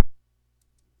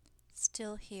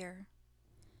Still here.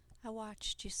 I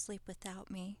watched you sleep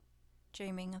without me,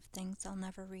 dreaming of things I'll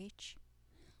never reach,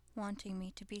 wanting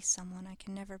me to be someone I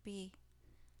can never be.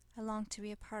 I long to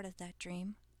be a part of that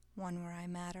dream, one where I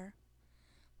matter,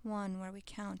 one where we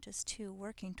count as two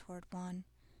working toward one.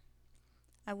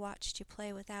 I watched you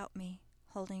play without me,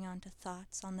 holding on to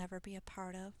thoughts I'll never be a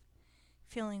part of,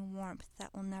 feeling warmth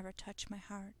that will never touch my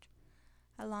heart.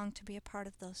 I long to be a part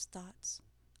of those thoughts,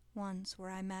 ones where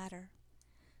I matter,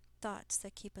 thoughts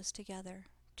that keep us together,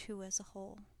 two as a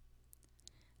whole.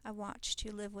 I watched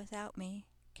you live without me,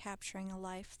 capturing a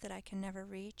life that I can never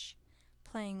reach,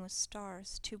 playing with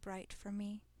stars too bright for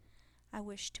me. I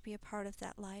wish to be a part of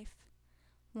that life,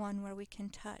 one where we can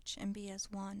touch and be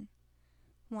as one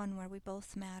where we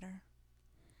both matter.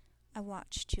 I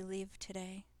watched you leave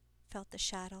today, felt the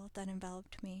shadow that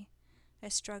enveloped me. I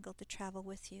struggled to travel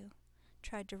with you,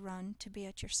 tried to run to be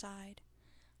at your side.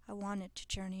 I wanted to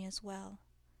journey as well,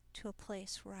 to a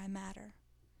place where I matter.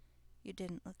 You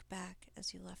didn't look back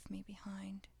as you left me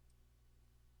behind.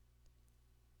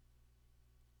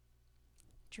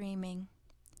 Dreaming.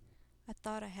 I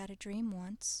thought I had a dream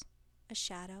once, a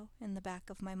shadow in the back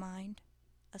of my mind,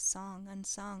 a song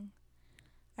unsung.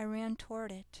 I ran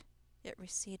toward it. It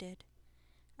receded.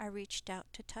 I reached out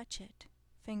to touch it,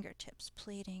 fingertips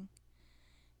pleading.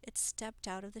 It stepped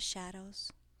out of the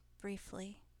shadows,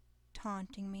 briefly,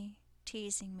 taunting me,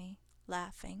 teasing me,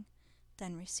 laughing,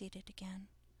 then receded again.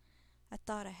 I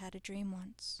thought I had a dream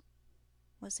once.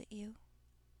 Was it you?